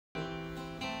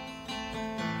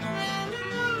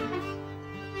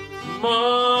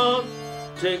Mom,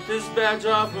 take this badge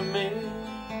off of me.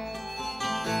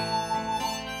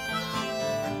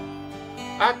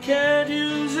 I can't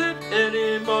use it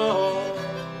anymore.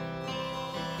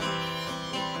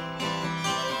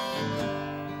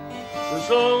 This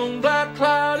long black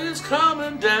cloud is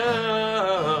coming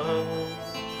down.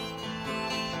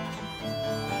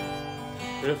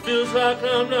 It feels like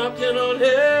I'm knocking on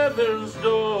heaven's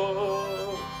door.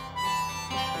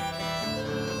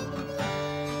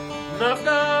 Knock,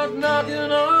 knock,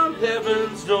 knocking on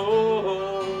heaven's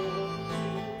door.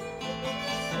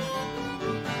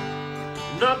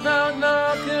 Knock, knock,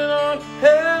 knocking on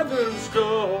heaven's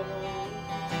door.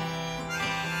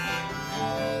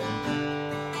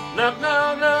 Knock,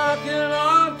 knock, knocking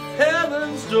on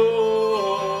heaven's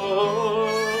door.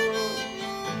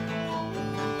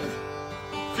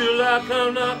 Feel like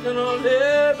I'm knocking on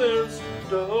heaven's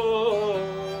door.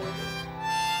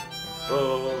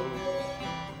 Oh.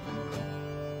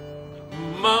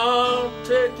 Mom,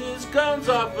 take these guns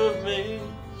off of me.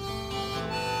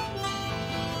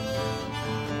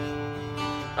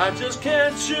 I just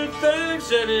can't shoot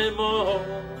things anymore.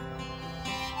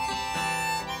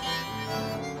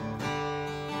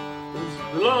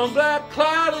 The long black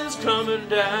cloud is coming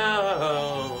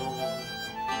down.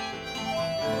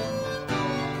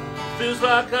 Feels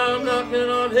like I'm knocking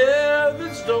on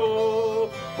heaven's door.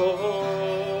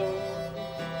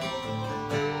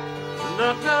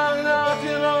 Knock, knock,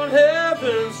 knocking on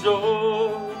heaven's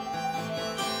door.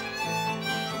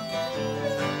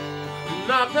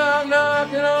 Knock, knock,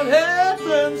 knocking on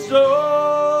heaven's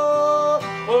door.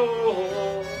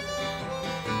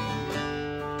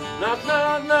 Knock,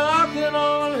 knock, knocking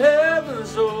on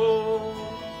heaven's door.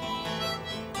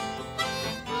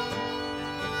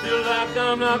 Feel like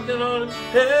I'm knocking on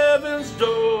heaven's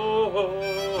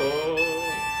door.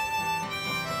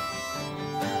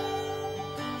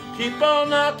 Keep on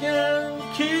knocking,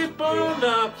 keep on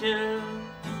knocking.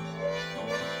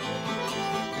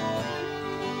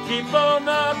 Keep on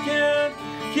knocking,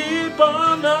 keep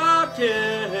on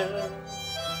knocking.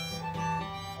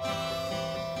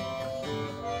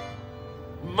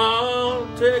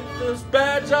 Mom, take this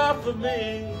badge off of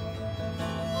me.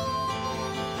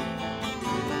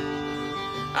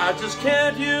 I just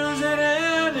can't use it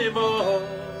anymore.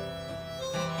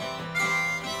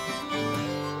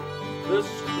 This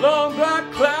long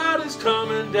black cloud is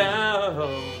coming down.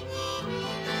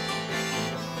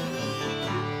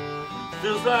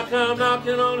 Feels like I'm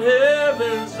knocking on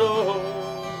heaven's door.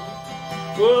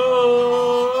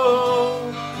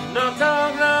 Whoa, knock,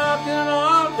 knock, knocking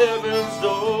on heaven's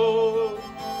door.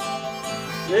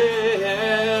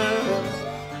 Yeah,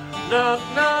 knock,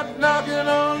 knock, knocking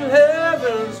on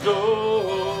heaven's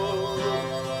door.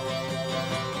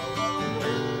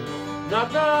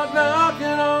 Knock, knock,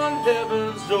 knocking on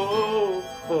heaven's door.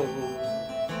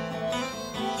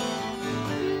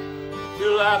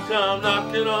 Feel like I'm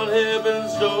knocking on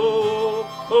heaven's door.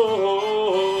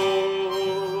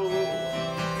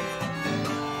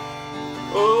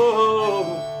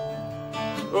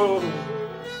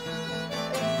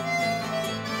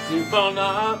 Keep on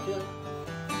knocking.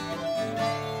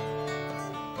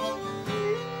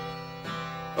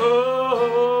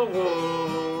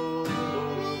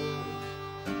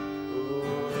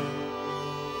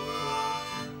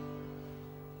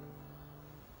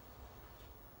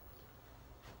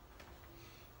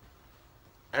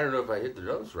 I don't know if I hit the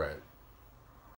notes right.